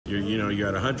You're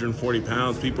at 140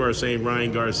 pounds. People are saying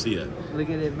Ryan Garcia. Look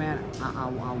at it, man. I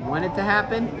want it to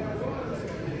happen.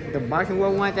 The boxing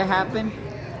world wants it to happen.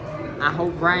 I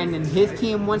hope Ryan and his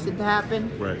team wants it to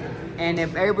happen. Right. And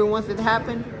if everybody wants it to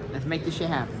happen, let's make this shit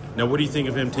happen. Now, what do you think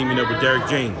of him teaming up with Derrick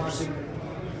James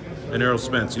and Errol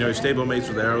Spence? He's stablemates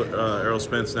with Errol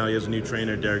Spence now. He has a new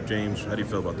trainer, Derrick James. How do you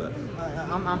feel about that?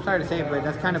 I'm sorry to say it, but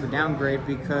that's kind of a downgrade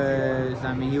because,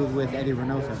 I mean, he was with Eddie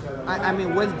Reynoso. I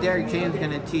mean, what's Derrick James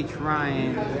going to teach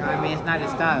Ryan? I mean, it's not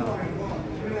his style.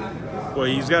 Well,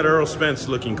 he's got Errol Spence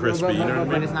looking crispy, you know what I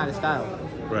mean? But it's not his style.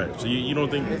 Right, so you don't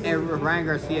think... Ryan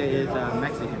Garcia is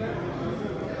Mexican.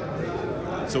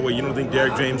 So what, you don't think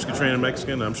Derrick James could train a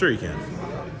Mexican? I'm sure he can.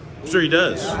 I'm sure he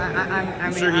does.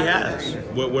 I'm sure he has.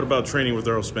 What about training with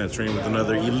Errol Spence, training with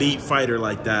another elite fighter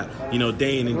like that,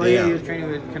 day in and day out? He was training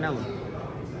with Canelo.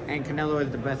 And Canelo is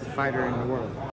the best fighter in the world.